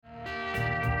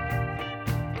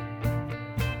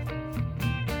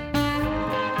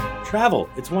Travel,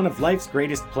 it's one of life's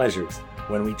greatest pleasures.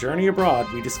 When we journey abroad,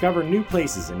 we discover new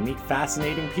places and meet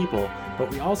fascinating people,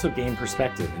 but we also gain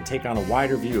perspective and take on a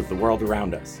wider view of the world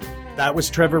around us. That was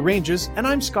Trevor Ranges, and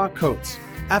I'm Scott Coates.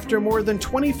 After more than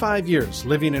 25 years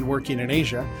living and working in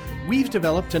Asia, we've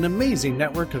developed an amazing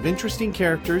network of interesting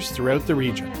characters throughout the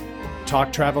region.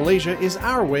 Talk Travel Asia is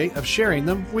our way of sharing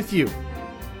them with you.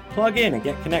 Plug in and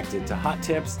get connected to hot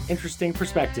tips, interesting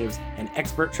perspectives, and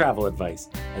expert travel advice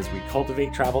as we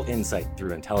cultivate travel insight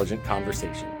through intelligent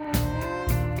conversation.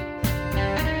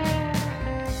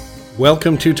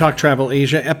 Welcome to Talk Travel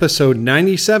Asia, episode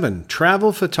 97,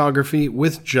 Travel Photography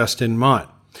with Justin Mott.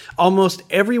 Almost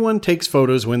everyone takes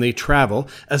photos when they travel,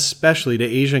 especially to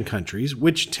Asian countries,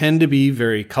 which tend to be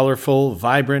very colorful,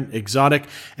 vibrant, exotic,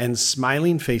 and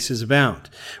smiling faces abound.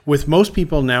 With most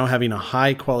people now having a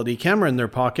high-quality camera in their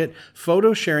pocket,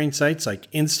 photo sharing sites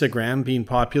like Instagram being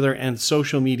popular, and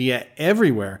social media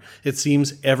everywhere, it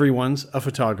seems everyone's a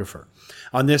photographer.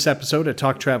 On this episode of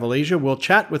Talk Travel Asia, we'll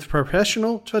chat with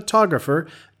professional photographer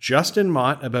Justin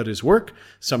Mott about his work,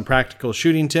 some practical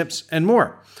shooting tips, and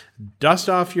more. Dust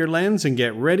off your lens and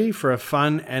get ready for a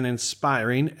fun and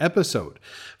inspiring episode.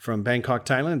 From Bangkok,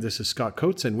 Thailand, this is Scott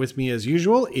Coates, and with me as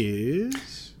usual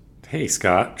is... Hey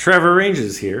Scott, Trevor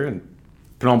Ranges here in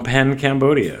Phnom Penh,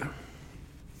 Cambodia.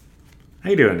 How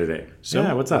you doing today?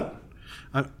 Yeah, what's up?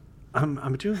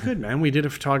 I'm doing good, man. We did a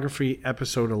photography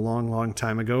episode a long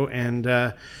time ago, and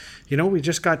we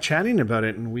just got chatting about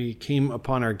it, and we came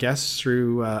upon our guests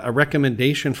through a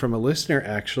recommendation from a listener,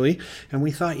 actually, and we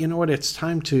thought, you know what, it's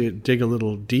time to dig a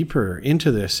little deeper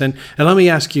into this. And let me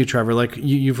ask you, Trevor, like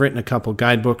you've written a couple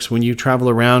guidebooks. When you travel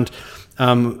around,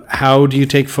 how do you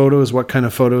take photos? What kind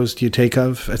of photos do you take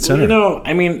of, etc.? Well,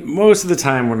 most of the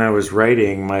time when I was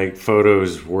writing, my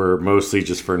photos were mostly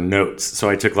just for notes. So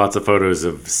I took lots of photos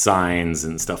of signs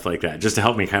and stuff like that, just to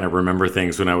help me kind of remember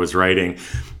things when I was writing.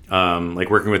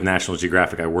 Like working with National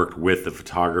Geographic, I worked with the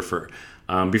photographer.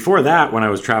 Before that, when I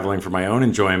was traveling for my own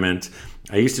enjoyment,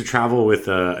 I used to travel with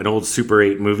an old Super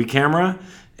 8 movie camera,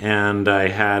 and I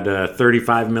had a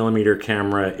 35 millimeter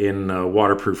camera in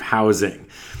waterproof housing.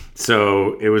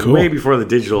 So it was way before the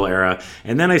digital era.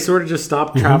 And then I sort of just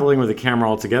stopped traveling with a camera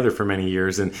altogether for many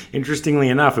years. And interestingly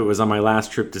enough, it was on my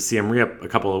last trip to Siem Reap a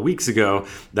couple of weeks ago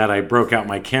that I broke out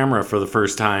my camera for the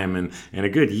first time in a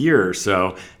good year or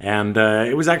so. And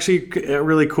it was actually a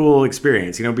really cool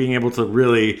experience. Being able to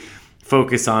really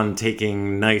focus on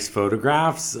taking nice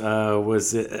photographs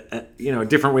was a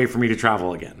different way for me to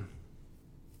travel again.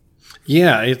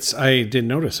 Yeah, I did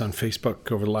notice on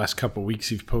Facebook over the last couple of weeks,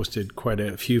 you've posted quite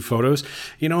a few photos.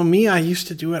 Me, I used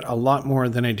to do it a lot more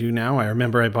than I do now. I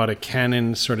remember I bought a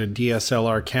Canon sort of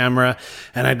DSLR camera,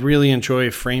 and I'd really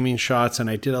enjoy framing shots, and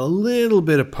I did a little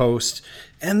bit of post.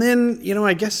 And then,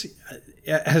 I guess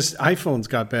as iPhones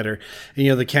got better,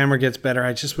 the camera gets better,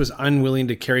 I just was unwilling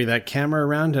to carry that camera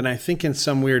around. And I think in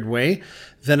some weird way,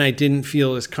 then I didn't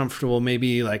feel as comfortable,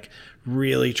 maybe like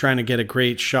really trying to get a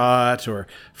great shot or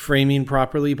framing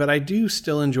properly. But I do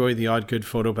still enjoy the odd good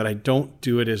photo, but I don't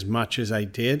do it as much as I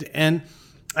did. And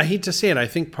I hate to say it, I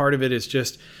think part of it is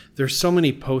just there's so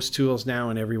many post tools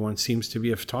now and everyone seems to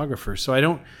be a photographer. So I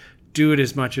don't do it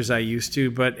as much as I used to,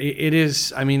 but it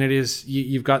is,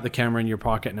 you've got the camera in your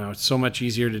pocket now. It's so much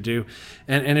easier to do.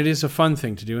 And it is a fun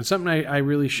thing to do and something I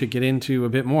really should get into a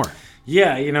bit more.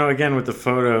 Yeah, again, with the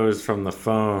photos from the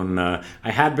phone, I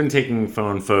had been taking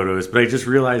phone photos, but I just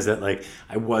realized that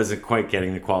I wasn't quite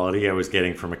getting the quality I was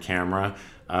getting from a camera.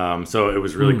 So it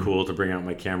was really cool to bring out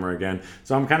my camera again.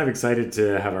 So I'm kind of excited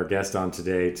to have our guest on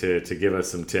today to give us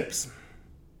some tips.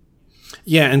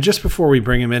 Yeah, and just before we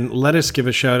bring him in, let us give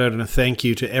a shout out and a thank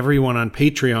you to everyone on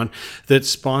Patreon that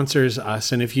sponsors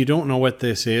us. And if you don't know what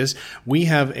this is, we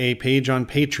have a page on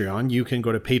Patreon. You can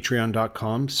go to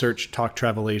patreon.com, search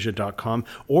talktravelasia.com,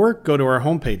 or go to our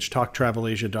homepage,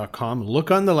 talktravelasia.com. Look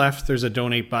on the left, there's a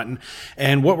donate button.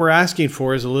 And what we're asking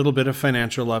for is a little bit of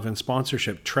financial love and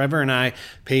sponsorship. Trevor and I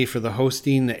pay for the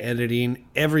hosting, the editing,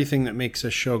 everything that makes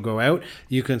this show go out.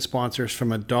 You can sponsor us from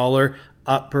 $1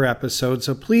 up per episode.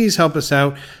 So please help us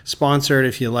out, sponsor it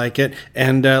if you like it,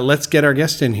 and let's get our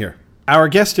guest in here. Our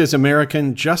guest is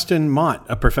American Justin Mott,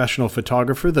 a professional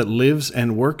photographer that lives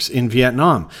and works in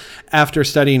Vietnam. After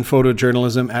studying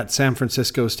photojournalism at San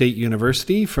Francisco State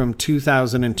University from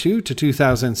 2002 to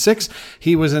 2006,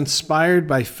 he was inspired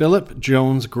by Philip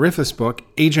Jones Griffith's book,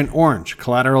 Agent Orange,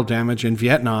 Collateral Damage in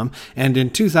Vietnam, and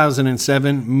in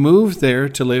 2007 moved there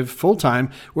to live full-time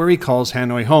where he calls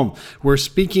Hanoi home. We're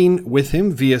speaking with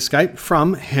him via Skype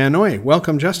from Hanoi.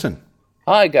 Welcome, Justin.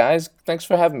 Hi, guys. Thanks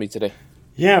for having me today.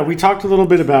 Yeah, we talked a little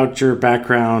bit about your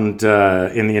background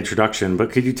in the introduction,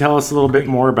 but could you tell us a little bit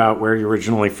more about where you're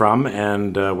originally from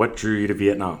and what drew you to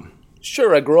Vietnam?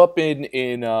 Sure. I grew up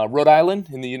in Rhode Island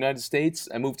in the United States.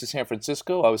 I moved to San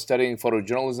Francisco. I was studying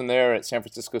photojournalism there at San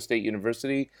Francisco State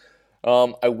University.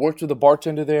 I worked with a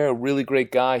bartender there, a really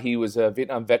great guy. He was a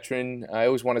Vietnam veteran. I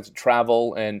always wanted to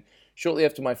travel, and shortly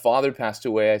after my father passed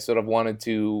away, I sort of wanted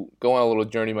to go on a little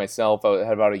journey myself. I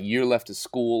had about a year left of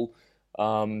school.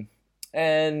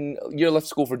 And a year left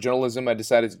school for journalism. I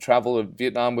decided to travel to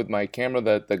Vietnam with my camera.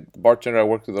 The bartender I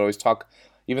worked with would always talk,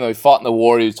 even though he fought in the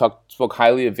war, spoke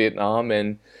highly of Vietnam.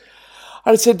 And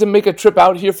I decided to make a trip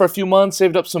out here for a few months,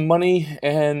 saved up some money,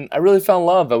 and I really fell in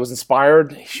love. I was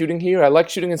inspired shooting here. I like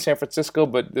shooting in San Francisco,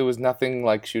 but there was nothing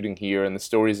like shooting here and the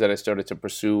stories that I started to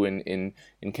pursue in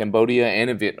Cambodia and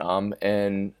in Vietnam.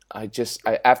 And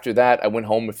after that, I went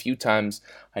home a few times.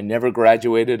 I never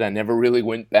graduated. I never really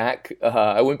went back.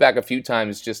 I went back a few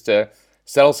times just to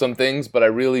settle some things, but I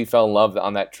really fell in love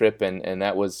on that trip, and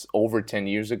that was over 10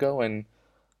 years ago, and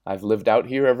I've lived out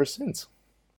here ever since.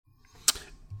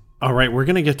 All right, we're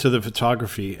going to get to the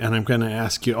photography, and I'm going to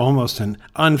ask you almost an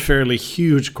unfairly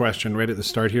huge question right at the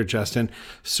start here, Justin.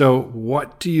 So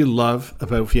what do you love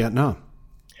about Vietnam?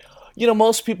 You know,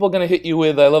 most people are going to hit you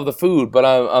with, I love the food, but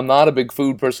I'm not a big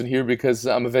food person here because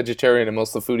I'm a vegetarian and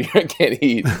most of the food here I can't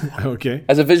eat. Okay.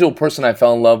 As a visual person, I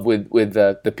fell in love with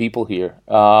the people here.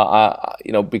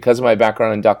 Because of my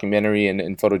background in documentary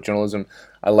and photojournalism,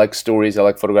 I like stories, I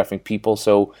like photographing people.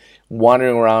 So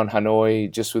wandering around Hanoi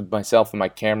just with myself and my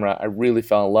camera, I really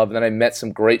fell in love. And then I met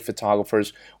some great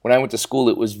photographers. When I went to school,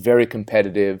 it was very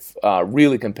competitive,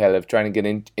 really competitive, trying to get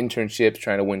internships,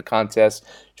 trying to win contests,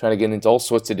 trying to get into all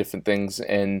sorts of different things.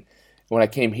 And when I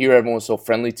came here, everyone was so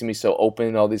friendly to me, so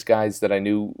open. All these guys that I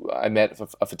knew, I met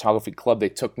at a photography club, they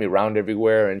took me around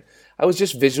everywhere. And I was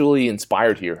just visually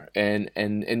inspired here. And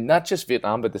not just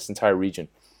Vietnam, but this entire region.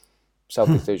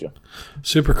 Southeast Asia.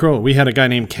 Super cool. We had a guy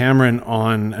named Cameron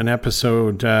on an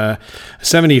episode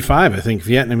 75, I think,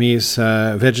 Vietnamese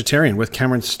vegetarian with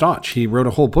Cameron Stotch. He wrote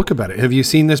a whole book about it. Have you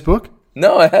seen this book?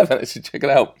 No, I haven't. I should check it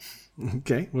out.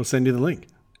 Okay, we'll send you the link.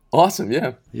 Awesome,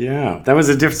 yeah. Yeah, that was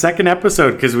a second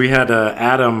episode because we had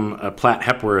Adam Platt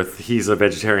Hepworth. He's a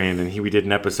vegetarian, and we did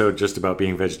an episode just about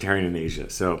being vegetarian in Asia.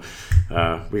 So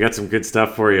we got some good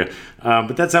stuff for you.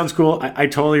 But that sounds cool. I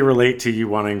totally relate to you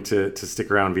wanting to stick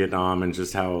around Vietnam and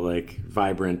just how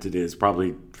vibrant it is.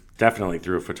 Probably, definitely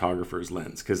through a photographer's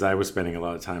lens because I was spending a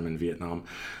lot of time in Vietnam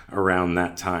around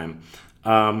that time.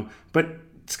 But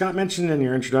Scott mentioned in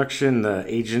your introduction the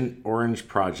Agent Orange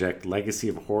Project, Legacy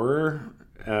of Horror.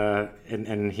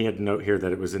 And he had a note here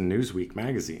that it was in Newsweek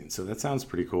magazine. So that sounds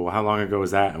pretty cool. How long ago was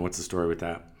that, and what's the story with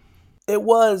that? It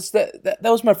was that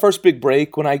was my first big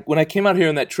break. When I came out here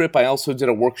on that trip, I also did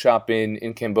a workshop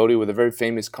in Cambodia with a very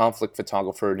famous conflict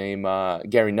photographer named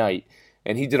Gary Knight,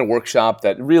 and he did a workshop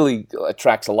that really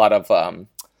attracts a lot of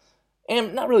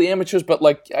not really amateurs, but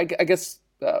I guess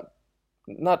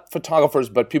not photographers,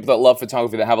 but people that love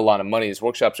photography that have a lot of money. His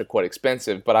workshops are quite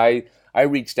expensive, but I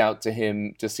reached out to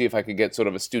him to see if I could get sort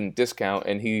of a student discount,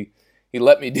 and he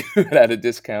let me do it at a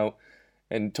discount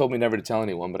and told me never to tell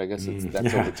anyone, but I guess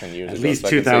that's over 10 years ago. At least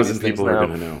 2,000 people are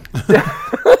going to know.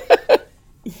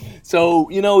 So,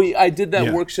 I did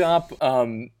that workshop.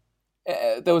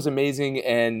 That was amazing,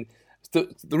 and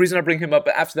the reason I bring him up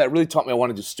after that really taught me I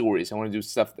want to do stories. I want to do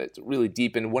stuff that's really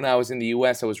deep, and when I was in the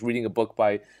U.S., I was reading a book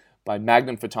by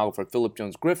Magnum photographer Philip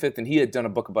Jones Griffith, and he had done a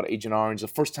book about Agent Orange. The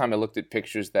first time I looked at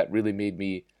pictures that really made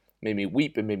me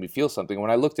weep and made me feel something.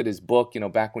 When I looked at his book,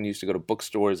 back when you used to go to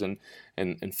bookstores and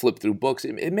flip through books,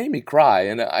 it made me cry.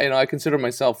 And I consider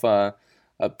myself a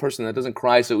person that doesn't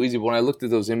cry so easy. But when I looked at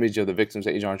those images of the victims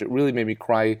of Agent Orange, it really made me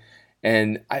cry.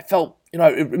 And I felt,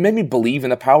 it made me believe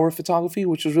in the power of photography,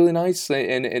 which was really nice.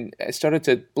 And I started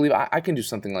to believe I can do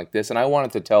something like this. And I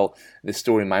wanted to tell this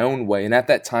story in my own way. And at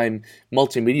that time,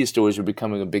 multimedia stories were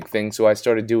becoming a big thing. So I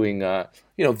started doing,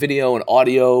 video and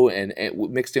audio and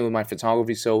mixed in with my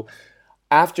photography. So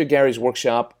after Gary's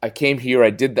workshop, I came here. I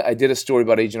did a story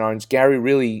about Agent Orange. Gary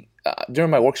really,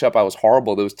 during my workshop, I was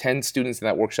horrible. There was 10 students in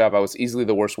that workshop. I was easily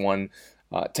the worst one.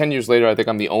 10 years later, I think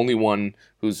I'm the only one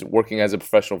who's working as a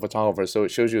professional photographer. So it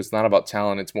shows you it's not about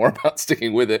talent. It's more about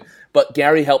sticking with it. But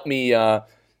Gary helped me,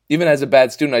 even as a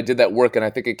bad student, I did that work, and I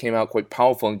think it came out quite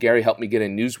powerful. And Gary helped me get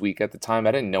in Newsweek. At the time,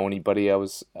 I didn't know anybody.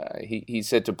 He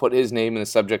said to put his name in the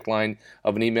subject line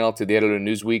of an email to the editor of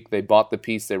Newsweek. They bought the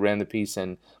piece. They ran the piece.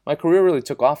 And my career really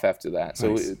took off after that.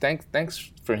 So nice.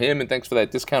 Thanks for him, and thanks for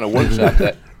that discounted workshop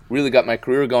that really got my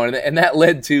career going. And that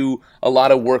led to a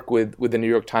lot of work with the New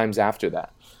York Times after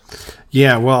that.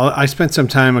 Yeah, well, I spent some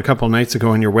time a couple nights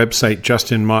ago on your website,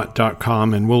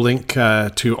 justinmott.com, and we'll link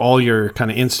to all your kind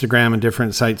of Instagram and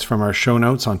different sites from our show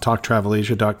notes on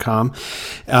talktravelasia.com.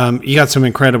 You got some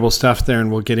incredible stuff there, and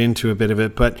we'll get into a bit of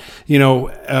it. But,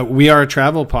 we are a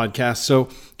travel podcast, so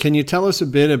can you tell us a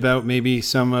bit about maybe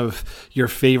some of your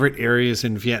favorite areas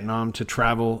in Vietnam to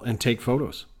travel and take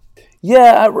photos?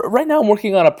 Yeah, right now I'm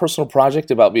working on a personal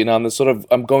project about Vietnam.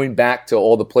 I'm going back to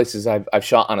all the places I've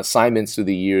shot on assignments through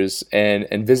the years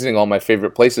and visiting all my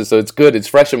favorite places. So it's good. It's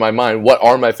fresh in my mind. What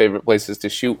are my favorite places to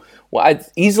shoot? Well,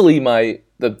 easily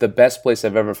the best place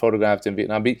I've ever photographed in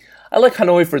Vietnam. I like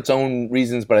Hanoi for its own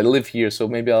reasons, but I live here, so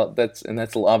maybe that's a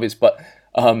little obvious. But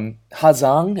Ha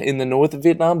Giang in the north of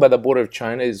Vietnam, by the border of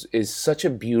China, is such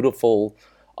a beautiful,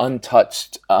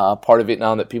 untouched part of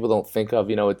Vietnam that people don't think of.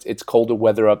 It's colder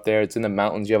weather up there. It's in the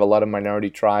mountains. You have a lot of minority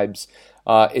tribes.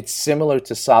 It's similar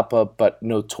to Sapa, but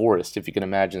no tourists, if you can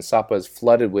imagine. Sapa is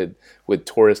flooded with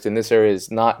tourists, and this area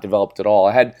is not developed at all.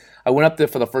 I went up there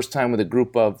for the first time with the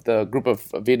group of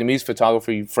Vietnamese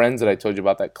photography friends that I told you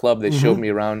about, that club. They showed me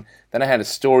around. Then I had a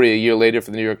story a year later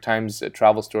for the New York Times, a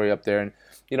travel story up there, and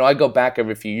I go back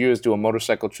every few years, do a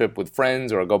motorcycle trip with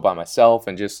friends, or I go by myself,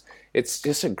 and it's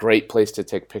just a great place to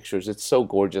take pictures. It's so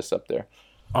gorgeous up there.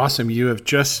 Awesome. You have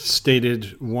just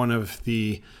stated one of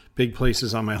the big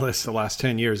places on my list the last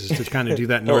 10 years is to kind of do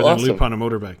that northern loop on a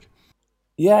motorbike.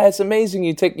 Yeah, it's amazing.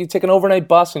 You take an overnight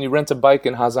bus and you rent a bike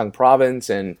in Ha Giang province,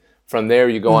 and from there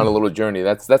you go on a little journey.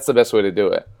 That's the best way to do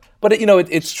it. But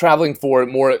it's traveling for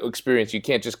more experience. You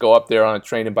can't just go up there on a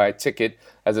train and buy a ticket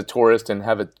as a tourist and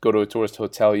have it go to a tourist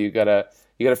hotel. You gotta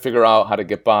figure out how to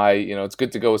get by. It's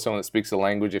good to go with someone that speaks the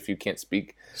language if you can't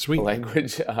speak the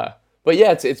language. But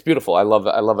yeah, it's beautiful. I love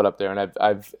it up there, and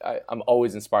I'm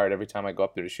always inspired every time I go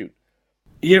up there to shoot.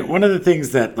 One of the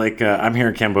things that I'm here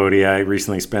in Cambodia. I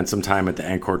recently spent some time at the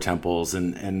Angkor temples,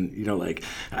 and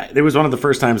it was one of the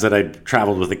first times that I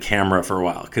traveled with a camera for a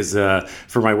while, because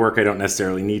for my work I don't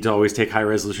necessarily need to always take high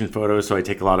resolution photos, so I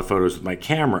take a lot of photos with my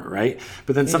camera, right?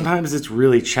 But then sometimes it's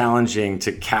really challenging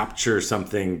to capture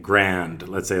something grand,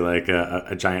 let's say like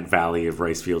a giant valley of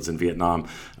rice fields in Vietnam,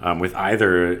 with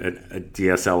either a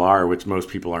DSLR, which most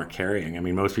people aren't carrying. I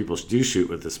mean, most people do shoot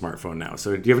with a smartphone now.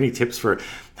 So do you have any tips for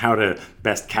how to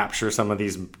best capture some of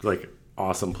these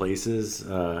awesome places,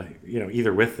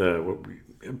 either with a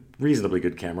reasonably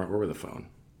good camera or with a phone?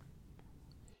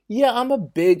 Yeah, I'm a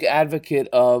big advocate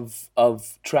of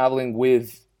traveling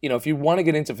with, if you want to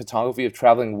get into photography, of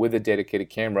traveling with a dedicated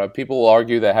camera. People will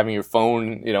argue that having your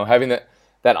phone, having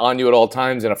that on you at all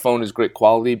times, and a phone is great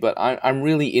quality, but I'm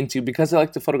really into, because I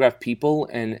like to photograph people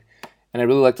and I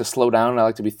really like to slow down, and I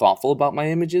like to be thoughtful about my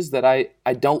images, that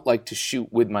I don't like to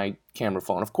shoot with my camera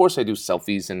phone. Of course I do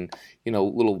selfies and,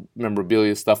 little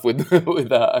memorabilia stuff with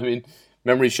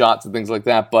memory shots and things like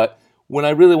that. But when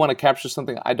I really want to capture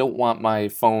something, I don't want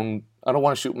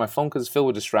to shoot with my phone, because it's filled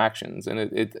with distractions, and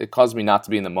it causes me not to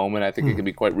be in the moment. I think it can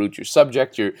be quite rude to your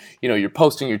subject. You're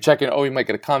posting, you're checking, you might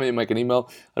get a comment, you might get an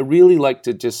email. I really like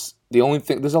to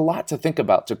there's a lot to think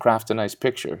about to craft a nice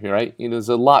picture, right? There's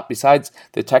a lot, besides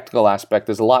the technical aspect,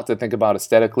 there's a lot to think about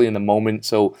aesthetically in the moment.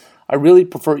 So I really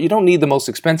prefer, you don't need the most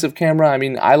expensive camera. I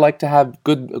mean, I like to have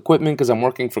good equipment because I'm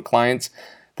working for clients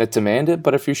that demand it.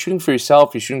 But if you're shooting for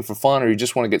yourself, you're shooting for fun, or you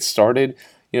just want to get started,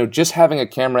 just having a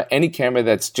camera, any camera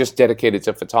that's just dedicated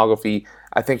to photography,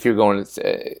 I think you're going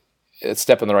a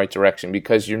step in the right direction,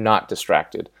 because you're not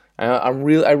distracted. I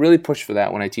really push for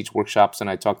that when I teach workshops and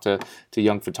I talk to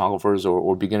young photographers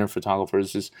or beginner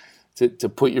photographers, is to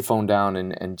put your phone down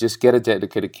and just get a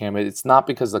dedicated camera. It's not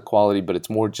because of the quality, but it's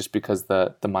more just because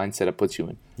the mindset it puts you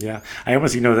in. Yeah. I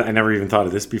almost, that I never even thought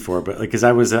of this before, but because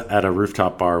I was at a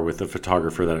rooftop bar with a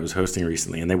photographer that I was hosting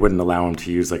recently, and they wouldn't allow him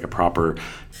to use a proper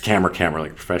camera,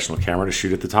 like a professional camera, to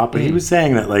shoot at the top. But he was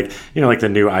saying that the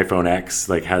new iPhone X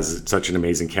has such an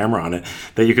amazing camera on it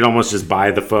that you could almost just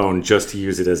buy the phone just to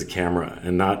use it as a camera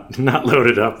and not load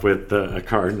it up with a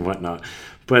card and whatnot.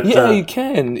 But yeah, you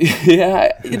can.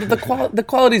 Yeah, the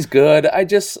quality's good. I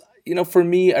just, for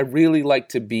me, I really like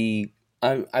to be.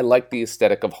 I like the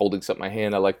aesthetic of holding something in my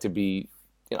hand. I like to be.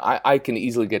 I can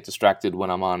easily get distracted when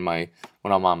I'm on my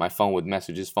phone with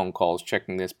messages, phone calls,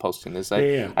 checking this, posting this.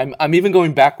 I'm even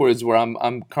going backwards, where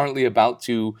I'm currently about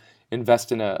to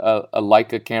invest in a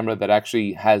Leica camera that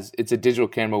actually it's a digital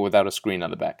camera without a screen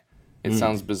on the back. It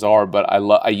sounds bizarre, but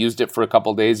I used it for a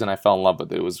couple of days and I fell in love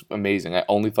with it. It was amazing. I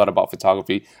only thought about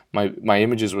photography. My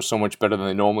images were so much better than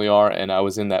they normally are, and I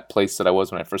was in that place that I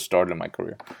was when I first started in my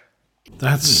career.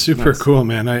 That's super cool,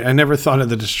 man. I never thought of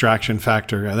the distraction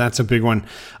factor. That's a big one.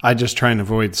 I just try and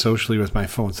avoid socially with my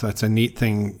phone. So that's a neat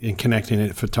thing in connecting it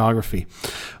to photography.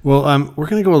 Well, we're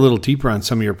going to go a little deeper on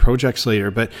some of your projects later,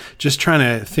 but just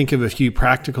trying to think of a few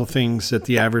practical things that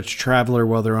the average traveler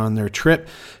while they're on their trip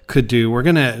could do. We're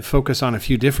going to focus on a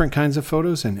few different kinds of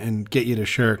photos and get you to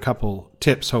share a couple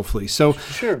tips, hopefully. So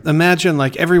sure. Imagine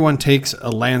like everyone takes a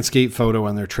landscape photo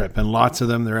on their trip, and lots of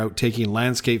them, they're out taking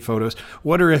landscape photos.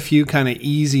 What are a few kind of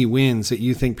easy wins that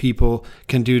you think people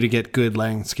can do to get good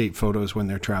landscape photos when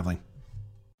they're traveling?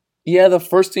 Yeah, the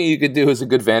first thing you could do is a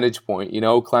good vantage point,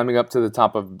 climbing up to the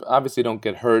top of, obviously don't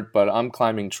get hurt, but I'm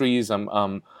climbing trees.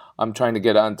 I'm trying to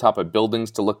get on top of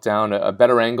buildings to look down, a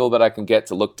better angle that I can get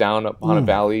to look down upon a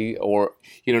valley. Or,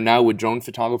 now with drone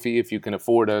photography, if you can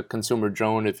afford a consumer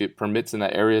drone, if it permits in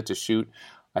that area to shoot,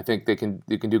 I think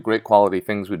you can do great quality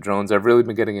things with drones. I've really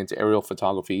been getting into aerial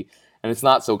photography, and it's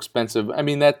not so expensive. I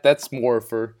mean, that's more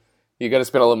for, you got to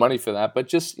spend a lot of money for that. But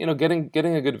just, getting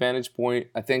a good vantage point,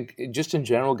 I think just in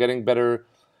general, getting better.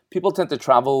 People tend to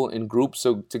travel in groups,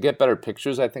 so to get better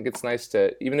pictures, I think it's nice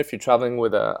to, even if you're traveling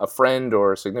with a friend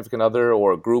or a significant other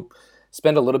or a group,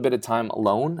 spend a little bit of time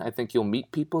alone. I think you'll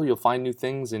meet people, you'll find new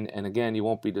things, and again, you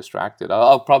won't be distracted.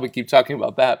 I'll probably keep talking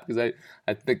about that because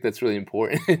I think that's really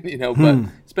important, but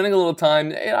spending a little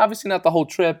time, obviously not the whole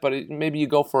trip, but maybe you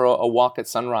go for a walk at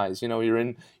sunrise. You're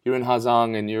in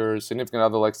Hazang and your significant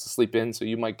other likes to sleep in, so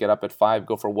you might get up at 5,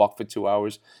 go for a walk for 2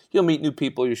 hours. You'll meet new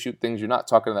people, you shoot things, you're not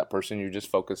talking to that person, you're just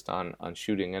focused on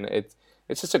shooting, and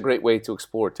it's just a great way to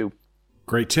explore too.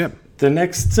 Great tip. The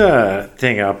next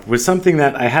thing up was something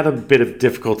that I had a bit of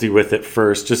difficulty with at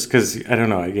first, just because, I don't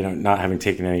know, not having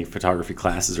taken any photography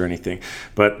classes or anything,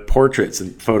 but portraits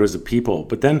and photos of people.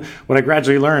 But then what I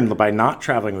gradually learned by not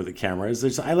traveling with a camera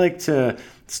is I like to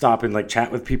stop and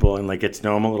chat with people and get to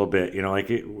know them a little bit,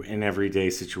 in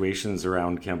everyday situations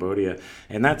around Cambodia.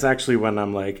 And that's actually when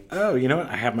I'm like, oh, you know what?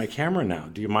 I have my camera now.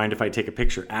 Do you mind if I take a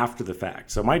picture after the fact?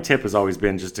 So my tip has always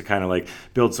been just to kind of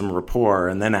build some rapport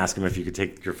and then ask them if you could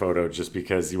take your photo just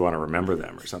because you want to remember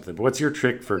them or something. But what's your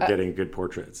trick for getting good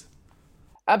portraits?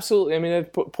 Absolutely. I mean,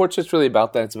 portrait's really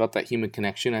about that. It's about that human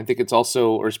connection. I think it's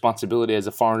also a responsibility as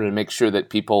a foreigner to make sure that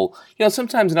people,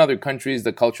 sometimes in other countries,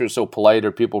 the culture is so polite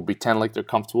or people pretend like they're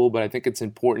comfortable, but I think it's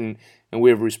important and we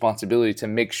have a responsibility to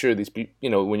make sure these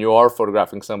people, when you are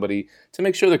photographing somebody, to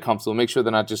make sure they're comfortable, make sure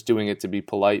they're not just doing it to be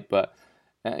polite, but,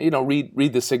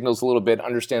 read the signals a little bit,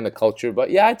 understand the culture.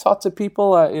 But yeah, I talk to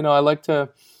people, I like to,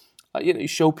 you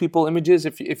show people images.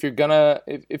 If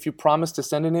you promise to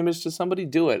send an image to somebody,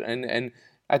 do it. And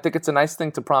I think it's a nice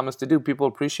thing to promise to do. People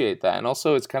appreciate that. And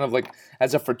also it's kind of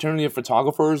as a fraternity of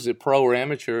photographers, pro or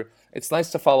amateur, it's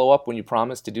nice to follow up when you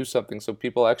promise to do something so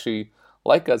people actually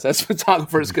like us as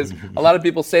photographers, because a lot of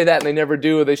people say that and they never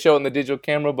do, or they show it in the digital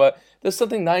camera. But there's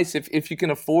something nice if you can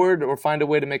afford or find a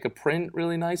way to make a print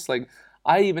really nice.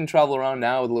 I even travel around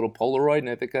now with a little Polaroid, and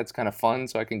I think that's kind of fun,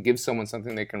 so I can give someone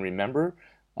something they can remember.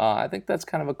 I think that's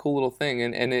kind of a cool little thing,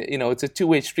 and it's a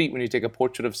two-way street when you take a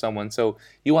portrait of someone. So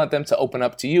you want them to open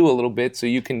up to you a little bit, so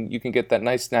you can get that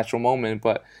nice natural moment.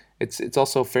 But it's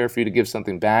also fair for you to give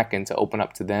something back and to open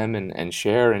up to them and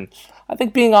share. And I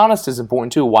think being honest is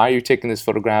important too. Why you're taking this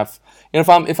photograph?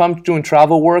 If I'm doing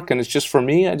travel work and it's just for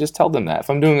me, I just tell them that. If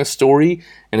I'm doing a story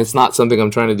and it's not something I'm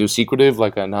trying to do secretive,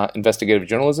 like not investigative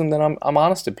journalism, then I'm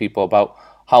honest to people about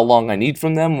how long I need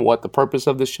from them, what the purpose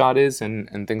of the shot is,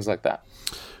 and things like that.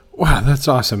 Wow, that's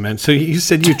awesome, man. So you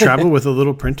said you travel with a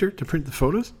little printer to print the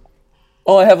photos?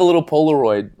 Oh, I have a little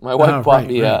Polaroid. My wife bought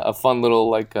me a fun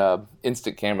little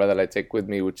instant camera that I take with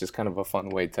me, which is kind of a fun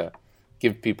way to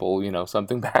give people,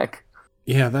 something back.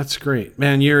 Yeah, that's great,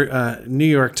 man. Your New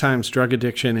York Times drug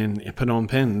addiction in Phnom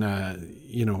Penh,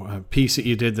 a piece that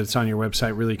you did that's on your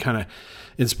website really kind of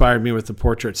inspired me with the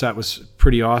portraits. That was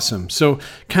pretty awesome. So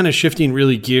kind of shifting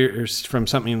really gears from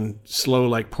something slow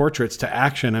like portraits to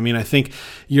action. I mean, I think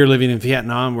you're living in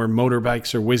Vietnam where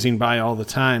motorbikes are whizzing by all the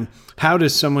time. How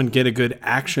does someone get a good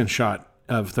action shot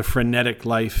of the frenetic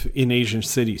life in Asian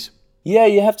cities? Yeah,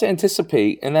 you have to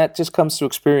anticipate, and that just comes through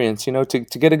experience. To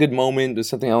get a good moment, if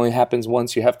something only happens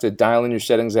once, you have to dial in your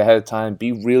settings ahead of time,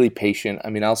 be really patient. I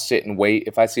mean, I'll sit and wait.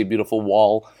 If I see a beautiful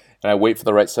wall and I wait for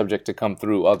the right subject to come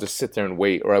through, I'll just sit there and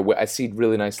wait. Or I see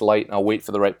really nice light and I'll wait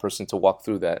for the right person to walk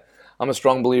through that. I'm a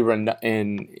strong believer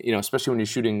in especially when you're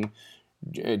shooting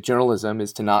journalism,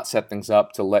 is to not set things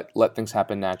up, to let things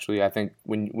happen naturally. I think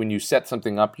when you set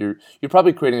something up, you're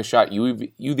probably creating a shot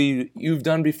you've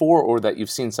done before or that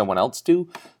you've seen someone else do.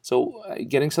 So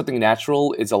getting something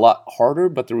natural is a lot harder,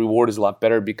 but the reward is a lot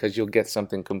better because you'll get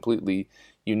something completely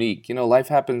unique. Life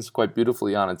happens quite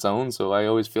beautifully on its own, so I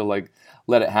always feel like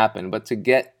let it happen. But to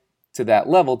get to that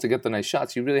level to get the nice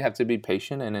shots, you really have to be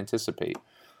patient and anticipate.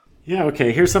 Yeah,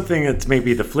 okay. Here's something that's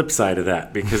maybe the flip side of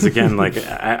that. Because again, like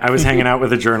I was hanging out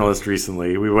with a journalist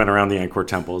recently. We went around the Angkor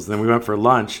temples. Then we went for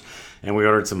lunch and we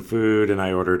ordered some food, and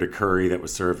I ordered a curry that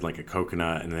was served like a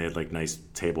coconut, and they had like nice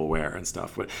tableware and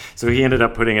stuff. So he ended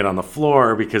up putting it on the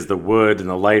floor because the wood and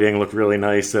the lighting looked really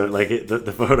nice. So like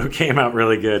the photo came out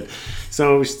really good.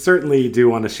 So certainly you do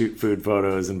want to shoot food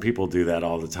photos, and people do that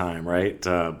all the time, right?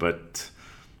 But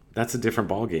that's a different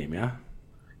ballgame, yeah?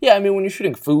 Yeah, I mean, when you're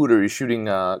shooting food or you're shooting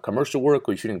commercial work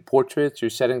or you're shooting portraits, you're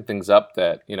setting things up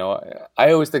that,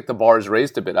 I always think the bar is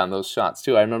raised a bit on those shots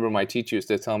too. I remember my teacher used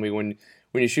to tell me when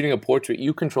you're shooting a portrait,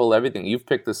 you control everything. You've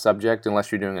picked the subject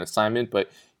unless you're doing an assignment, but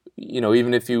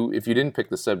even if you didn't pick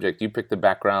the subject, you pick the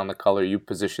background, the color, you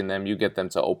position them, you get them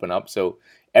to open up. So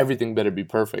everything better be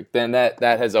perfect. Then that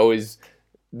has always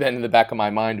been in the back of my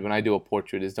mind when I do a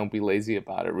portrait is don't be lazy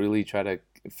about it. Really try to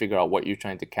figure out what you're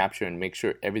trying to capture and make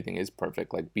sure everything is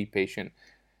perfect. Like be patient.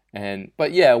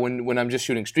 But yeah, when I'm just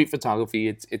shooting street photography,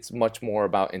 it's much more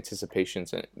about anticipation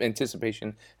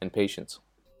and patience.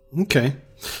 Okay.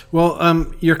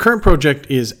 Well, your current project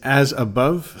is As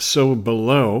Above, So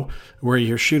Below, where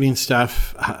you're shooting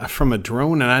stuff from a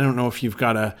drone. And I don't know if you've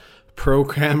got a pro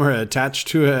camera attached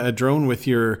to a drone with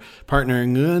your partner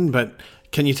Nguyen, but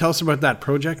can you tell us about that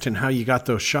project and how you got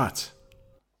those shots?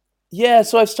 Yeah,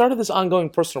 so I've started this ongoing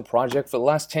personal project. For the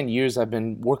last 10 years, I've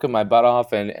been working my butt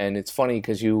off, and it's funny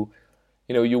because you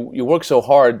work so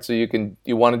hard, so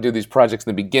you want to do these projects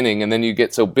in the beginning, and then you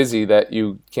get so busy that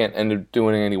you can't end up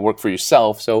doing any work for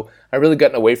yourself. So I've really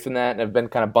gotten away from that, and I've been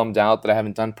kind of bummed out that I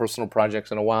haven't done personal projects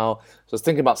in a while. So I was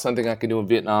thinking about something I could do in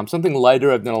Vietnam, something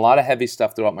lighter. I've done a lot of heavy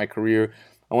stuff throughout my career.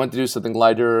 I wanted to do something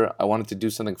lighter. I wanted to do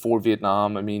something for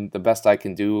Vietnam. I mean, the best I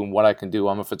can do and what I can do.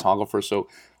 I'm a photographer, so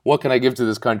what can I give to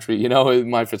this country?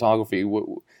 My photography.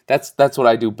 That's what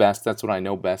I do best. That's what I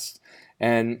know best.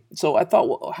 And so I thought,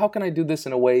 well, how can I do this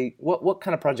in a way? What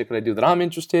kind of project could I do that I'm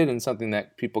interested in, something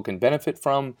that people can benefit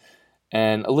from,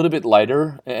 and a little bit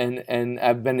lighter. And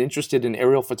I've been interested in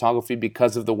aerial photography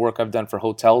because of the work I've done for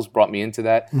hotels, brought me into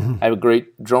that. Mm-hmm. I have a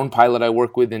great drone pilot I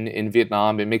work with in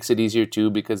Vietnam. It makes it easier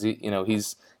too because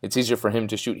it's easier for him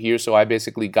to shoot here. So I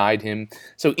basically guide him.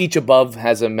 So each above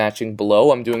has a matching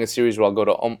below. I'm doing a series where I'll go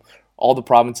to all the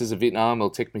provinces of Vietnam. It'll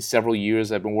take me several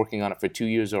years. I've been working on it for 2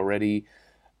 years already.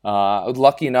 I was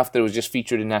lucky enough that it was just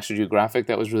featured in National Geographic.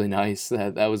 That was really nice.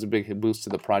 That was a big boost to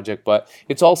the project. But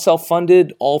it's all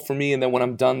self-funded, all for me. And then when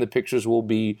I'm done, the pictures will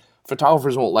be,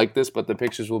 photographers won't like this, but the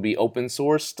pictures will be open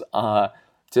sourced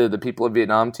to the people of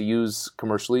Vietnam to use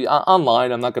commercially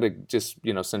online. I'm not going to just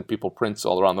send people prints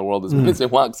all around the world as many as they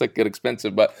want because that get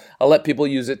expensive. But I'll let people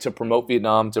use it to promote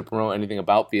Vietnam, to promote anything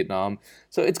about Vietnam.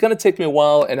 So it's going to take me a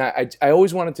while, and I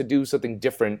always wanted to do something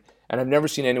different. And I've never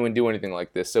seen anyone do anything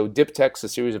like this. So diptychs, a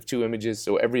series of 2 images.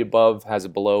 So every above has a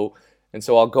below. And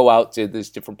so I'll go out to these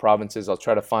different provinces. I'll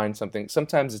try to find something.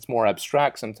 Sometimes it's more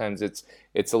abstract. Sometimes it's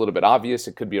a little bit obvious.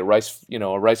 It could be a rice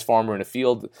farmer in a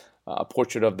field, a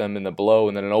portrait of them in the below,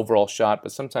 and then an overall shot.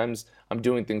 But sometimes I'm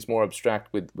doing things more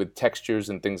abstract with textures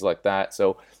and things like that.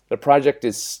 So the project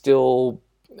is still,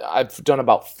 I've done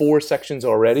about 4 sections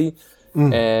already.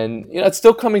 And it's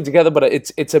still coming together, but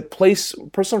it's a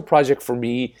personal project for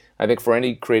me. I think for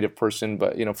any creative person,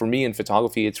 but for me in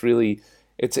photography, it's really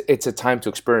it's a time to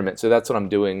experiment. So that's what I'm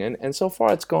doing, and so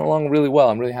far it's going along really well.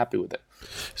 I'm really happy with it.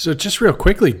 So just real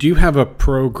quickly, do you have a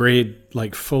pro grade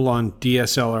like full on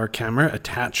DSLR camera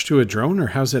attached to a drone, or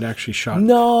how's it actually shot?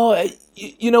 No,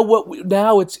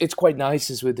 now it's quite nice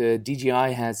is with the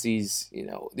DJI has these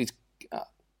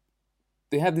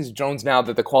they have these drones now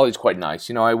that the quality is quite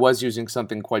nice. I was using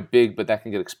something quite big, but that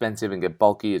can get expensive and get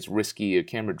bulky. It's risky. Your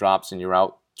camera drops and you're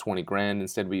out $20,000.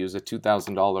 Instead, we use a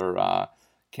 $2,000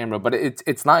 camera, but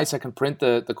it's nice. I can print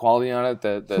the quality on it,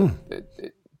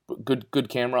 the good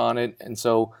camera on it, and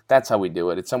so that's how we do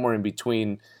it. It's somewhere in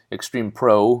between Extreme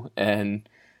Pro and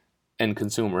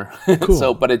consumer. Cool.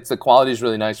 So, but the quality is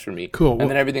really nice for me. Cool. And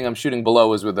then everything I'm shooting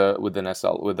below is with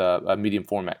a medium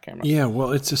format camera. Yeah,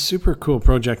 well, it's a super cool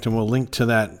project, and we'll link to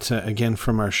that again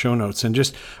from our show notes. And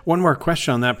just one more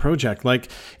question on that project. Like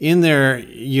in there,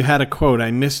 you had a quote. I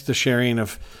missed the sharing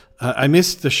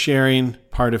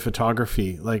part of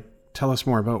photography. Like, tell us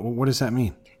more about what does that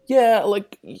mean? Yeah,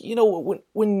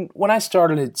 when I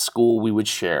started at school, we would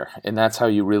share, and that's how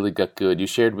you really got good. You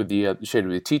shared with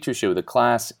the teacher, shared with the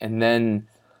class, and then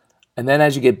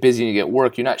as you get busy and you get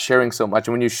work, you're not sharing so much.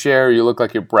 And when you share, you look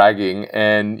like you're bragging,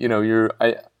 and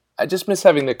I just miss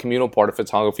having the communal part of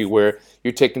photography where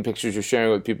you're taking pictures, you're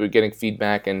sharing with people, you're getting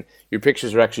feedback, and your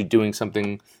pictures are actually doing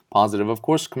something positive. Of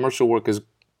course, commercial work is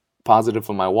positive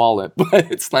for my wallet,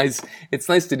 but it's nice. It's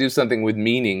nice to do something with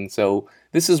meaning. So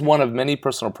this is one of many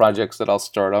personal projects that I'll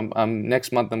start. I'm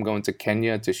next month. I'm going to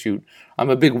Kenya to shoot. I'm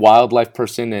a big wildlife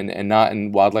person, and not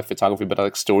in wildlife photography, but I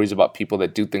like stories about people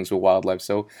that do things with wildlife.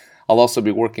 So I'll also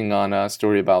be working on a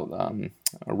story about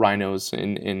rhinos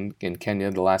in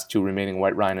Kenya, the last 2 remaining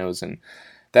white rhinos, and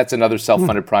that's another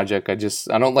self-funded project. I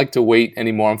don't like to wait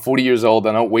anymore. I'm 40 years old.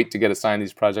 I don't wait to get assigned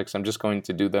these projects. I'm just going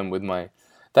to do them with my.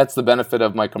 That's the benefit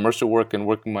of my commercial work and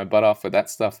working my butt off with that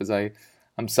stuff. Is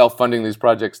I'm self-funding these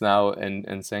projects now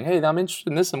and saying, hey, I'm interested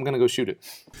in this. I'm going to go shoot it.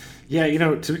 Yeah,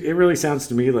 it really sounds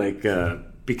to me like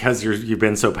because you've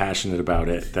been so passionate about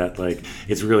it that like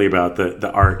it's really about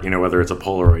the art. Whether it's a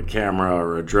Polaroid camera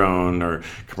or a drone or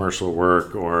commercial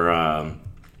work or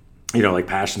like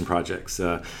passion projects.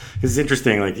 It's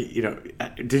interesting. Like,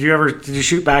 did you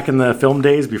shoot back in the film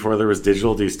days before there was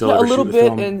digital? Do you still ever a little shoot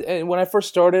bit? Film? And when I first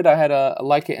started, I had a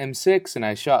Leica M6, and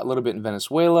I shot a little bit in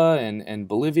Venezuela and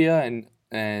Bolivia,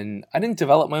 and I didn't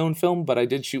develop my own film, but I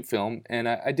did shoot film, and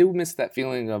I do miss that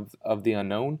feeling of the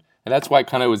unknown, and that's why I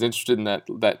kind of was interested in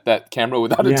that camera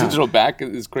without a digital back.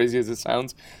 As crazy as it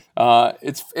sounds,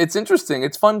 it's interesting.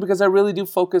 It's fun because I really do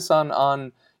focus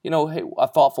on. Hey, a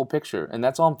thoughtful picture, and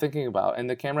that's all I'm thinking about. And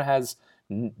the camera has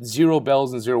 0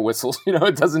 bells and 0 whistles.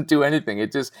 It doesn't do anything.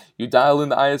 It just, you dial in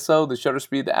the ISO, the shutter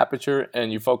speed, the aperture,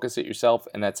 and you focus it yourself,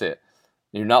 and that's it.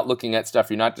 You're not looking at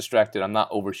stuff. You're not distracted. I'm not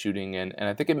overshooting, and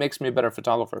I think it makes me a better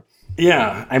photographer.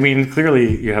 Yeah, I mean,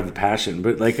 clearly you have the passion,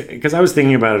 but because I was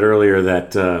thinking about it earlier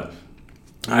that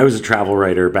I was a travel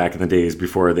writer back in the days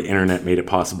before the internet made it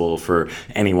possible for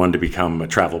anyone to become a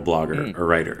travel blogger or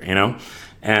writer,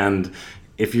 and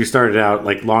if you started out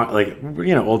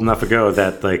old enough ago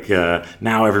that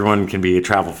now everyone can be a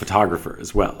travel photographer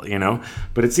as well,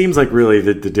 but it seems like really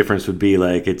the difference would be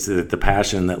like it's the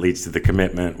passion that leads to the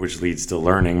commitment, which leads to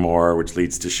learning more, which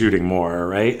leads to shooting more,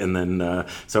 right? And then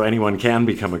so anyone can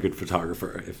become a good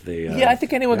photographer if they I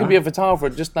think anyone can be a photographer,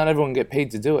 just not everyone get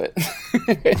paid to do it.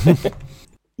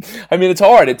 I mean, it's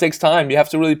hard. It takes time. You have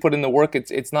to really put in the work.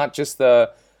 It's not just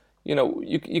the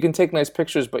you can take nice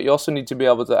pictures, but you also need to be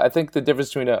able to. I think the difference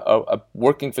between a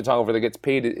working photographer that gets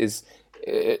paid is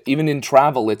even in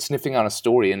travel, it's sniffing out a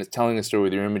story and it's telling a story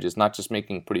with your images, not just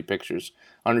making pretty pictures.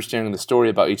 Understanding the story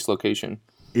about each location.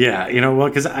 Yeah,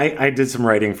 because I did some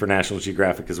writing for National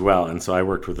Geographic as well, and so I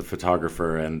worked with a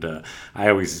photographer, and I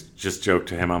always just joke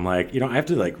to him, I'm like, I have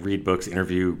to read books,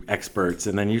 interview experts,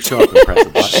 and then you show up and press a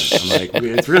button. I'm like,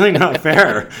 it's really not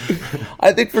fair.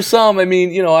 I think for some, I mean,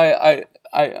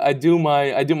 I do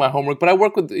my homework, but I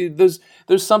work with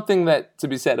there's something that to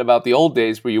be said about the old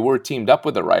days where you were teamed up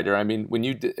with a writer. I mean, when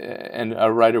and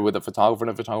a writer with a photographer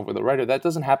and a photographer with a writer, that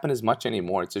doesn't happen as much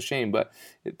anymore. It's a shame, but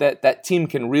that team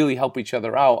can really help each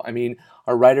other out. I mean,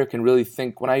 a writer can really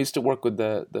think. When I used to work with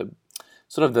the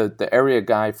area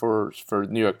guy for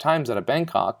New York Times out of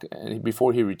Bangkok, and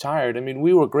before he retired, I mean,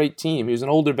 we were a great team. He was an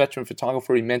older veteran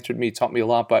photographer. He mentored me, taught me a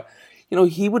lot, but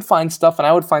he would find stuff and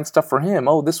I would find stuff for him.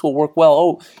 Oh, this will work well.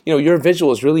 Oh, your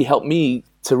visuals really help me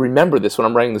to remember this when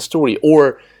I'm writing the story.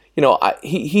 Or,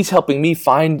 he's helping me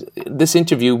find this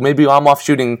interview. Maybe I'm off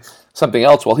shooting something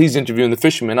else while he's interviewing the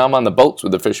fishermen. I'm on the boats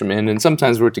with the fishermen, and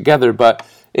sometimes we're together. But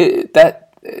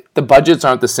the budgets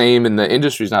aren't the same and the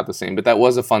industry's not the same. But that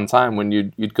was a fun time when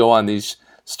you'd go on these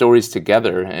stories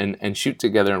together and shoot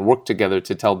together and work together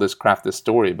to craft this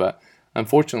story. But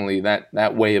unfortunately,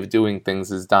 that way of doing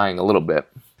things is dying a little bit.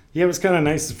 Yeah, it was kind of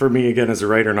nice for me, again, as a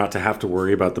writer, not to have to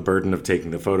worry about the burden of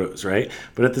taking the photos, right?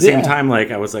 But at the same time,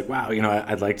 I was like, wow,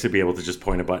 I'd like to be able to just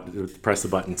press the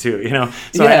button too,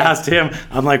 So I asked him,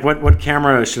 I'm like, what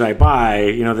camera should I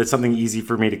buy? That's something easy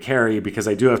for me to carry because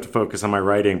I do have to focus on my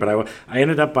writing. But I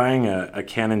ended up buying a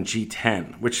Canon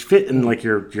G10, which fit in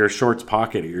your shorts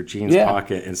pocket or your jeans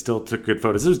pocket and still took good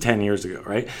photos. This was 10 years ago,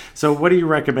 right? So what do you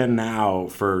recommend now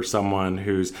for someone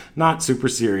who's not super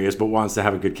serious but wants to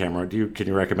have a good camera? Can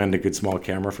you recommend a good small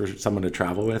camera for someone to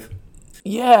travel with?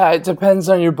 Yeah, it depends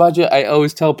on your budget. I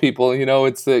always tell people,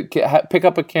 it's pick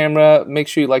up a camera, make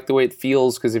sure you like the way it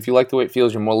feels, because if you like the way it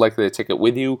feels, you're more likely to take it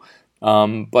with you.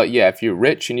 But yeah, if you're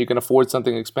rich and you can afford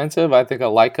something expensive, I think a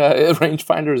Leica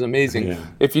rangefinder is amazing. Yeah.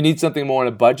 If you need something more on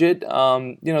a budget,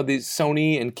 these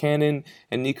Sony and Canon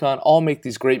and Nikon all make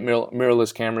these great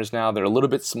mirrorless cameras now. They're a little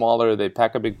bit smaller. They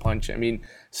pack a big punch. I mean,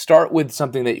 start with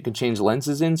something that you can change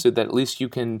lenses in so that at least you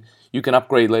can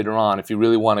upgrade later on. If you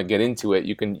really want to get into it,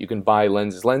 you can buy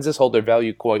lenses. Lenses hold their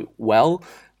value quite well,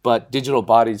 but digital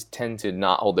bodies tend to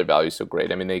not hold their value so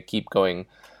great. I mean, they keep going,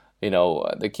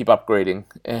 they keep upgrading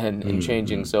and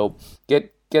changing. So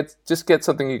get get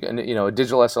something you can, a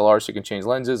digital SLR so you can change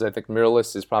lenses. I think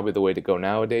mirrorless is probably the way to go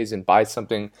nowadays, and buy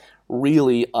something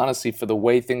really, honestly, for the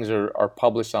way things are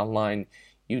published online.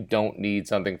 You don't need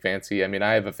something fancy. I mean,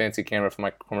 I have a fancy camera for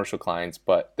my commercial clients,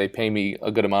 but they pay me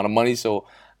a good amount of money,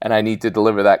 and I need to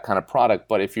deliver that kind of product.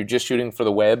 But if you're just shooting for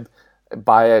the web,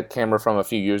 buy a camera from a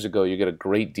few years ago. You get a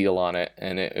great deal on it,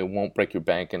 and it won't break your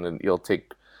bank, and you'll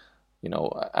take,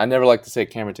 I never like to say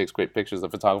camera takes great pictures. The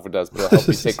photographer does, but it'll help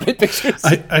you take great pictures.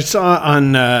 I saw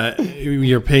on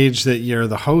your page that you're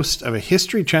the host of a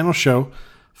History Channel show,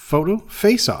 Photo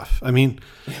Face Off. I mean,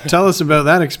 tell us about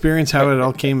that experience, how it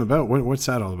all came about. What's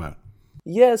that all about?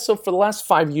 Yeah, so for the last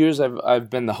 5 years, I've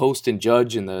been the host and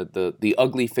judge and the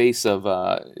ugly face of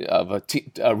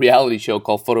a reality show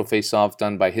called Photo Face Off,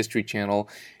 done by History Channel.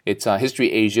 It's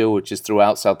History Asia, which is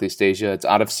throughout Southeast Asia. It's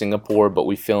out of Singapore, but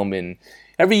we film in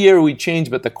every year. We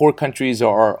change, but the core countries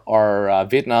are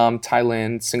Vietnam,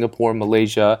 Thailand, Singapore,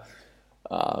 Malaysia,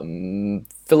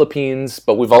 Philippines.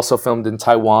 But we've also filmed in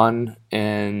Taiwan,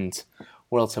 and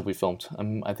where else have we filmed?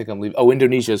 I think I'm leaving. Oh,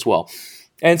 Indonesia as well.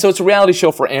 And so it's a reality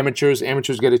show for amateurs.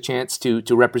 Amateurs get a chance to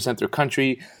represent their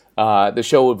country. The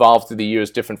show evolved through the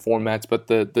years, different formats, but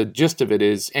the gist of it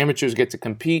is amateurs get to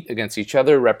compete against each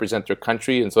other, represent their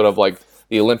country, and sort of like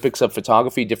the Olympics of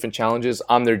photography, different challenges.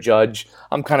 I'm their judge.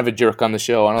 I'm kind of a jerk on the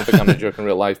show. I don't think I'm a jerk in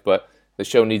real life, but the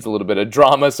show needs a little bit of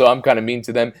drama, so I'm kind of mean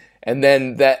to them. And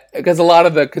then because a lot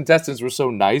of the contestants were so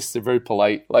nice, they're very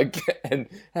polite, and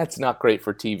that's not great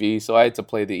for TV, so I had to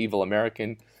play the evil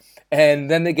American.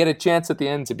 And then they get a chance at the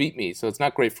end to beat me. So it's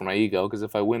not great for my ego, because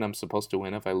if I win, I'm supposed to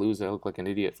win. If I lose, I look like an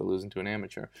idiot for losing to an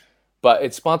amateur. But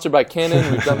it's sponsored by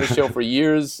Canon. We've done this show for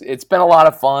years. It's been a lot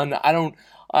of fun.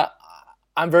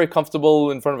 I'm very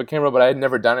comfortable in front of a camera, but I had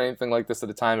never done anything like this at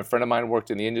the time. A friend of mine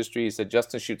worked in the industry. He said,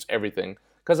 Justin shoots everything.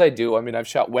 Because I do. I mean, I've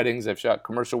shot weddings. I've shot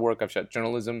commercial work. I've shot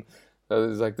journalism. So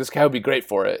he's like, this guy would be great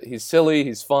for it. He's silly.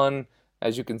 He's fun.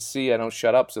 As you can see, I don't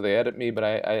shut up, so they edit me, but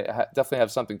I definitely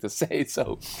have something to say.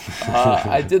 So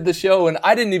I did the show, and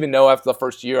I didn't even know after the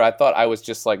first year. I thought I was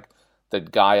just like the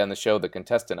guy on the show, the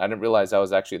contestant. I didn't realize I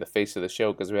was actually the face of the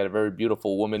show, because we had a very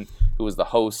beautiful woman who was the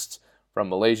host from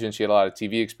Malaysia, and she had a lot of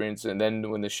TV experience. And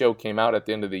then when the show came out at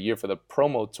the end of the year for the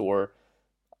promo tour,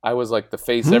 I was like the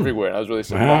face everywhere, and I was really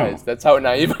surprised. Wow. That's how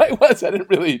naive I was. I didn't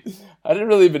really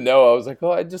even know. I was like,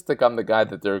 I just think I'm the guy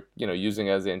that they're using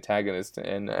as the antagonist,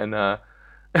 and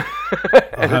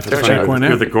I'll have to check one out.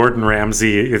 You're the Gordon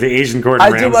Ramsay. You're the Asian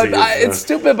Gordon Ramsay. It's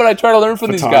stupid, but I try to learn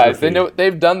from these guys. They know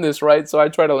they've done this, right? So I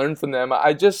try to learn from them.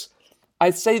 I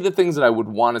say the things that I would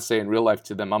want to say in real life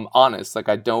to them. I'm honest.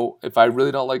 If I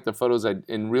really don't like the photos,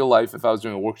 in real life, if I was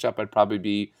doing a workshop, I'd probably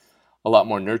be a lot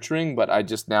more nurturing, but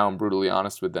now I'm brutally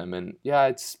honest with them. And yeah,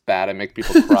 it's bad. I make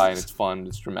people cry, and it's fun.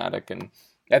 It's dramatic. And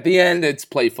at the end, it's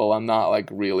playful. I'm not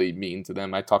really mean to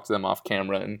them. I talk to them off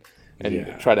camera and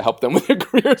try to help them with their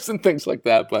careers and things like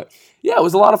that. But yeah, it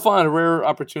was a lot of fun, a rare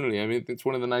opportunity. I mean, it's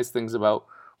one of the nice things about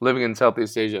living in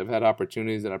Southeast Asia. I've had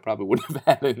opportunities that I probably wouldn't have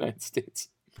had in the United States.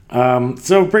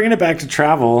 So bringing it back to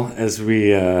travel as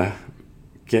we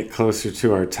get closer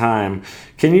to our time,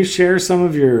 can you share some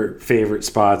of your favorite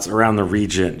spots around the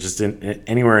region, just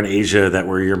anywhere in Asia that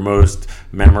were your most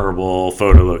memorable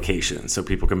photo locations, so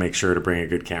people can make sure to bring a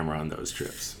good camera on those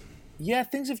trips? Yeah,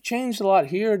 things have changed a lot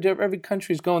here. Every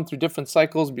country is going through different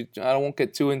cycles. I won't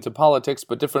get too into politics,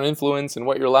 but different influence and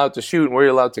what you're allowed to shoot and where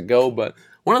you're allowed to go. But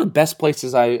one of the best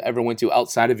places I ever went to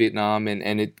outside of Vietnam,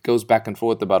 and it goes back and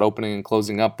forth about opening and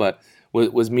closing up, but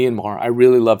was Myanmar. I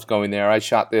really loved going there. I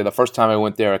shot there. The first time I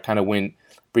went there, I kind of went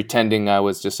pretending I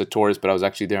was just a tourist, but I was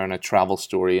actually there on a travel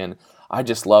story. And I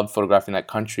just loved photographing that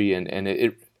country, and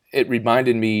it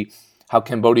reminded me how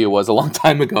Cambodia was a long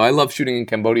time ago. I love shooting in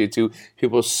Cambodia too.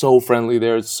 People are so friendly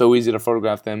there. It's so easy to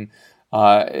photograph them.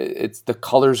 The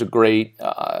colors are great,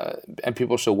 and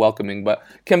people are so welcoming. But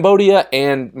Cambodia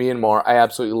and Myanmar, I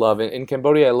absolutely love. In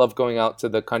Cambodia, I love going out to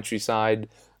the countryside,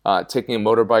 taking a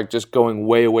motorbike, just going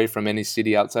way away from any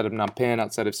city outside of Phnom Penh,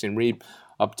 outside of Siem Reap,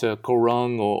 up to Koh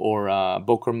Rung or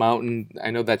Bokor Mountain.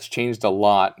 I know that's changed a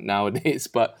lot nowadays,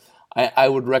 but I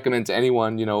would recommend to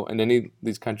anyone, in any of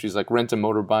these countries, rent a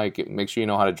motorbike, make sure you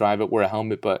know how to drive it, wear a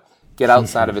helmet, but get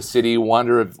outside of a city,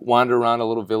 wander around a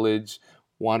little village,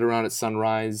 wander around at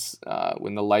sunrise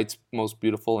when the light's most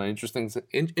beautiful, and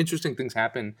interesting things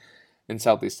happen in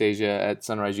Southeast Asia at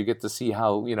sunrise. You get to see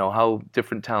how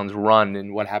different towns run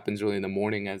and what happens early in the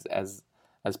morning as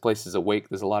places awake.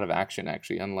 There's a lot of action,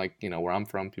 actually, unlike where I'm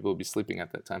from. People would be sleeping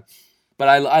at that time. But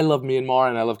I love Myanmar,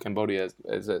 and I love Cambodia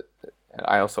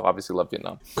I also obviously love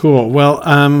Vietnam. Cool. Well,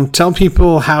 tell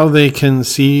people how they can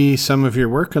see some of your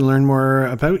work and learn more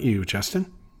about you,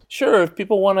 Justin. Sure. If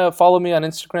people want to follow me on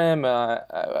Instagram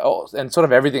and sort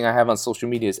of everything I have on social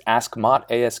media is AskMott,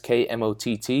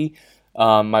 AskMott.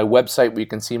 My website where you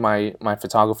can see my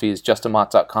photography is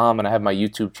justinmott.com, and I have my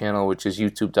YouTube channel, which is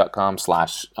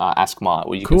youtube.com/AskMott,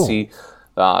 where you can see,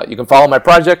 you can follow my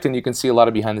project, and you can see a lot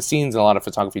of behind the scenes and a lot of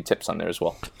photography tips on there as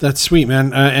well. That's sweet,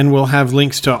 man. And we'll have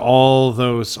links to all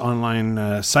those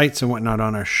online sites and whatnot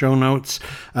on our show notes.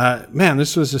 Man,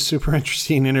 this was a super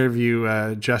interesting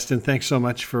interview, Justin. Thanks so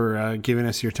much for giving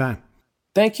us your time.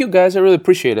 Thank you, guys. I really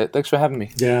appreciate it. Thanks for having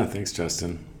me. Yeah, thanks,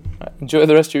 Justin. Enjoy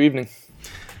the rest of your evening.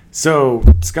 So,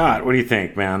 Scott, what do you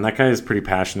think, man? That guy is pretty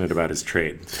passionate about his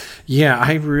trade. Yeah,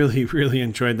 I really, really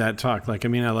enjoyed that talk. I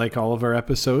like all of our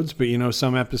episodes, but,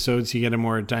 some episodes you get a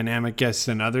more dynamic guest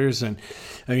than others. And,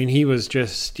 he was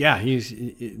just,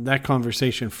 that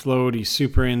conversation flowed. He's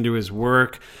super into his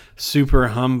work, super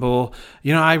humble.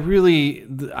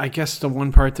 I guess the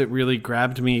one part that really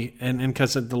grabbed me, and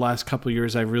because of the last couple of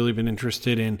years I've really been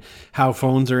interested in how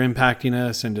phones are impacting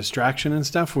us and distraction and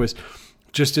stuff, was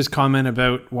just his comment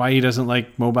about why he doesn't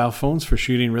like mobile phones for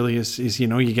shooting really is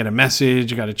you get a message,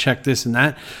 you got to check this and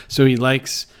that. So he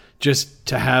likes just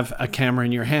to have a camera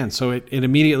in your hand. So it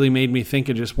immediately made me think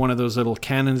of just one of those little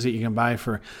Canons that you can buy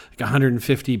for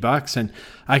 $150. And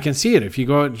I can see it. If you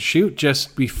go out and shoot,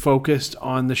 just be focused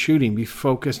on the shooting, be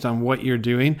focused on what you're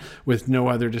doing with no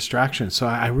other distractions. So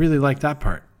I really like that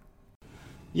part.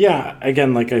 Yeah.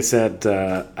 Again, like I said,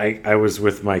 I was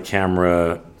with my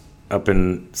camera up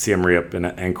in Siem Reap in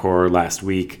Angkor last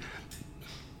week,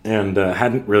 and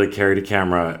hadn't really carried a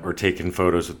camera or taken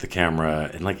photos with the camera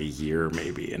in a year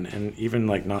maybe, and even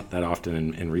not that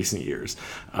often in recent years.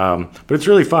 But it's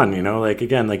really fun,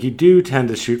 you do tend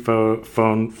to shoot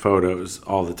phone photos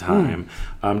all the time,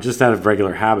 just out of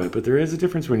regular habit. But there is a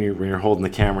difference when you're holding the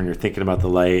camera and you're thinking about the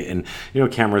light, and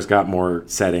cameras got more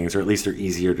settings, or at least they're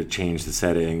easier to change the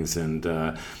settings, and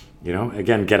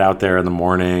again, get out there in the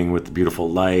morning with the beautiful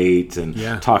light and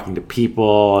talking to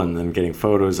people and then getting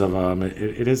photos of them.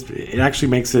 It actually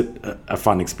makes it a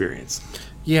fun experience.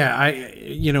 Yeah,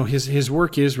 his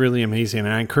work is really amazing,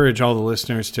 and I encourage all the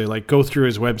listeners to go through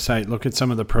his website, look at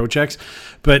some of the projects.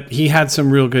 But he had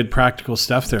some real good practical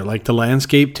stuff there, like the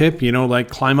landscape tip,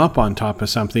 climb up on top of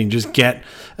something, just get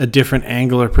a different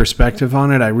angle or perspective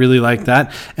on it. I really like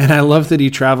that. And I love that he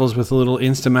travels with a little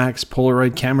Instamax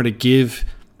Polaroid camera to give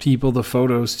people the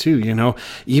photos too,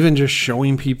 even just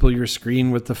showing people your screen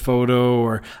with the photo.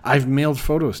 Or I've mailed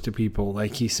photos to people,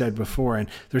 like he said before, and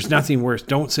there's nothing worse.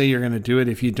 Don't say you're going to do it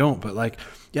if you don't. But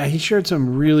he shared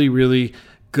some really, really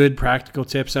good practical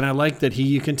tips. And I like that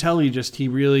you can tell he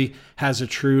really has a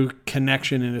true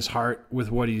connection in his heart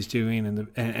with what he's doing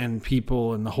and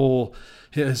people and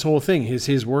his whole thing.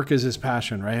 His work is his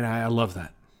passion, right? I love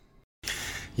that.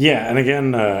 Yeah, and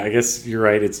again, I guess you're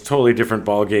right. It's a totally different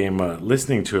ballgame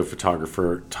listening to a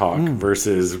photographer talk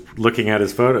versus looking at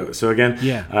his photos. So again,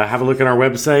 have a look at our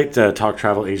website,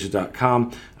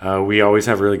 talktravelasia.com. We always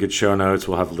have really good show notes.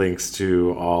 We'll have links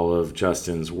to all of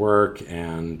Justin's work,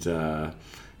 and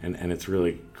it's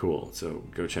really cool. So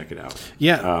go check it out.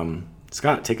 Yeah.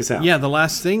 Scott, take us out. Yeah, the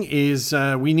last thing is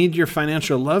we need your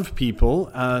financial love,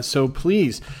 people. So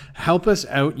please help us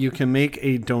out. You can make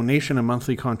a donation, a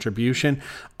monthly contribution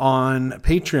on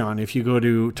Patreon. If you go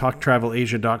to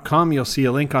talktravelasia.com, you'll see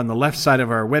a link on the left side of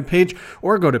our webpage,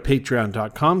 or go to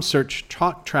patreon.com, search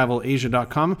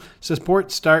talktravelasia.com.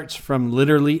 Support starts from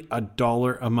literally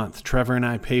 $1 a month. Trevor and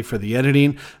I pay for the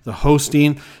editing, the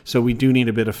hosting, so we do need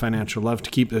a bit of financial love to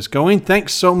keep this going.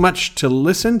 Thanks so much to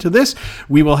listen to this.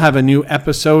 We will have a new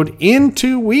episode in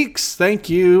 2 weeks. Thank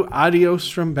you. Adios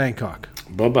from Bangkok.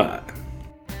 Bye-bye.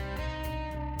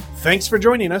 Thanks for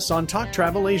joining us on Talk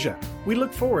Travel Asia. We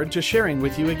look forward to sharing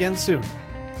with you again soon.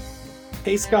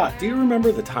 Hey, Scott, do you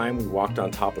remember the time we walked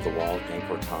on top of the wall at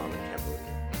Angkor Thom and